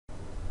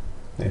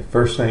The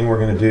first thing we're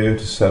going to do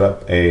to set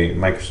up a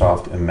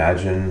Microsoft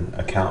Imagine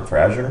account for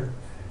Azure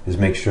is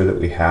make sure that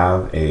we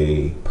have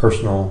a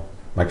personal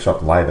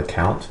Microsoft Live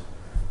account.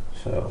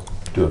 So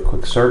do a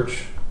quick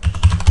search.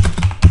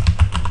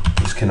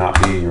 This cannot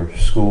be your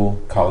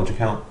school, college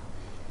account.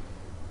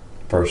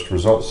 First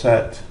result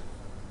set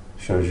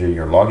shows you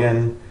your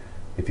login.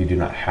 If you do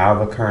not have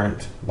a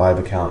current Live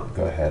account,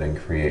 go ahead and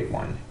create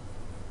one.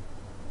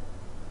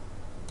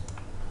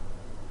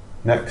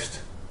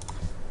 Next,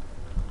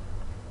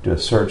 do a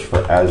search for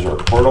Azure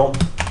Portal.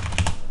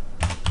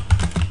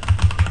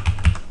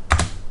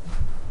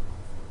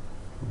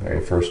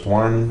 Very first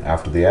one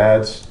after the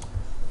ads.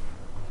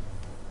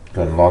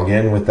 Go ahead and log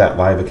in with that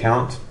Live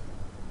account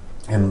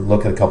and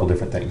look at a couple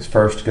different things.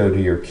 First, go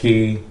to your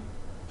key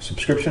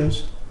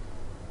subscriptions,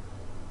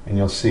 and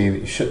you'll see that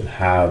you shouldn't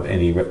have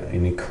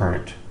any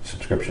current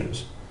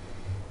subscriptions.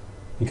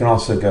 You can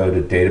also go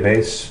to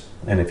database,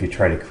 and if you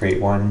try to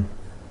create one,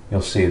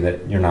 you'll see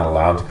that you're not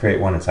allowed to create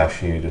one. It's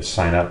asking you to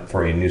sign up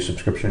for a new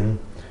subscription.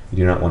 You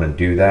do not want to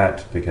do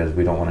that because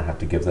we don't want to have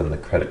to give them the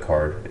credit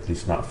card, at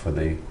least not for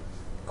the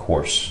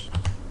course.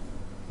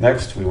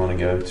 Next, we want to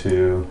go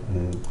to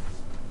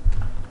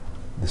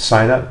the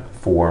sign up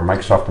for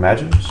Microsoft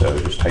Imagine. So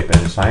just type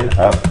in sign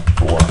up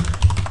for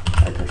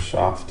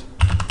Microsoft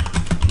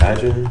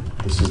Imagine.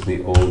 This is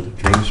the old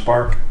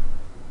Dreamspark.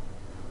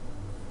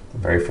 The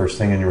very first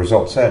thing in your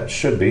result set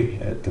should be,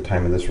 at the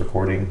time of this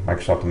recording,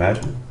 Microsoft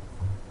Imagine.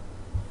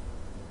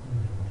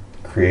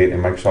 Create a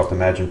Microsoft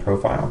Imagine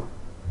profile.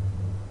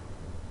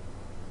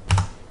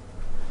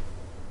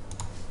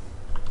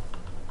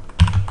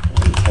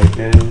 And type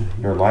in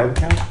your Live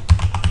account.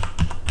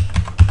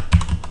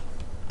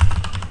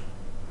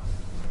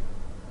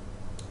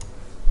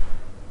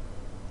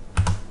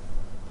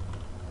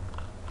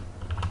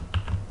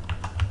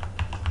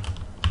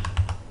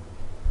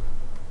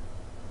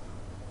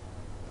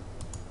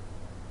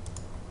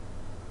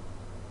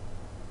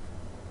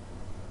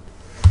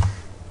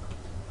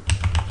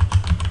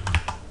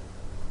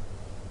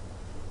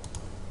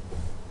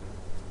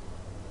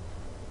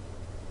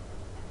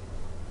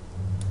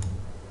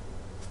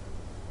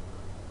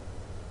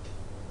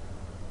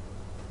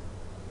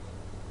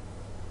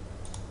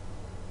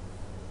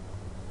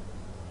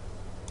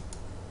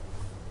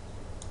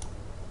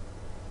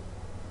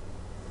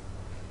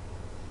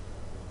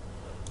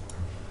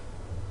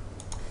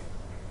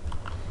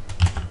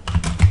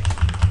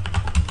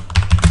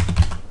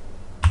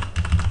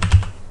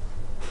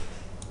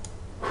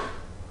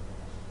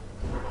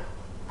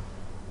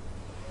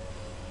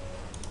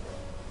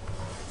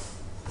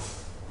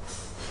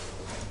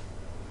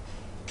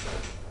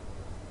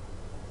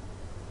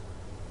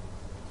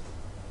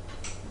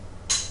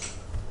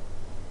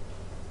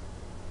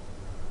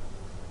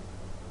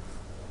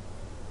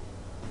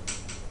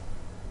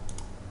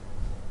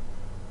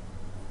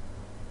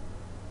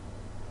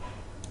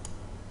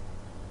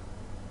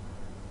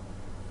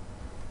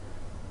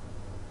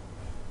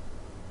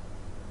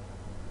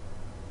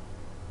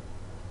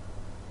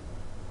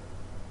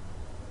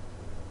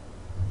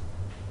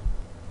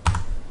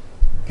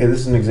 Okay,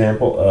 this is an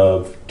example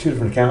of two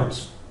different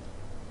accounts,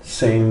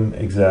 same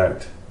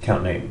exact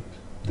account name.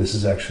 This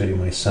is actually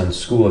my son's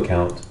school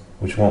account,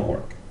 which won't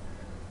work.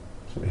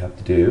 So what we have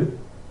to do,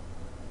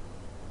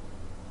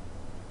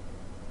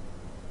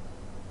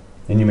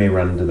 and you may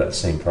run into that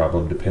same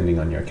problem depending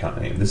on your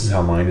account name. This is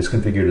how mine is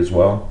configured as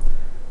well.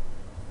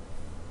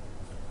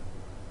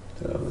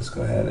 So let's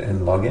go ahead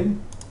and log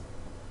in.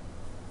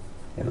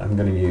 And I'm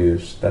going to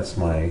use, that's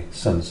my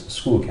son's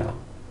school account.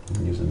 I'm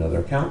going to use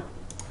another account.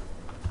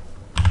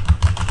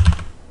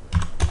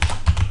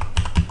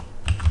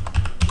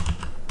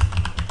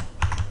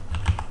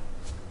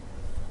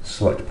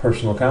 Select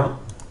personal account.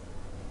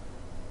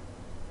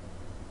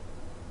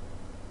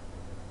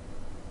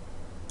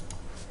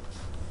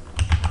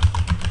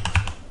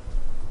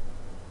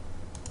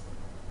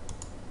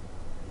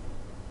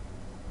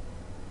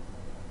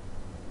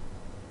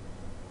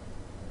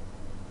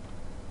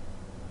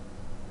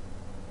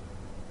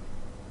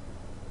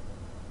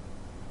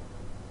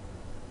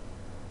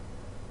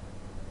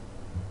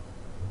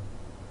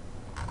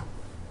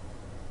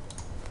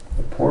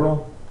 The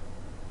portal.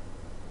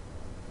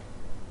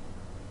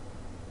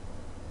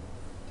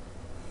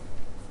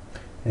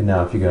 And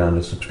now if you go down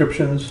to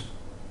subscriptions,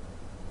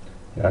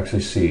 you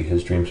actually see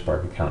his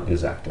Dreamspark account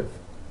is active.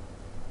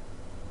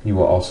 You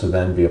will also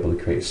then be able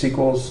to create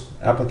SQLs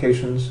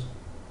applications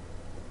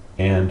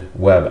and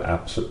web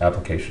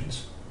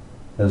applications.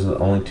 Those are the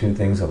only two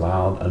things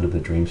allowed under the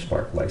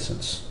Dreamspark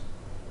license.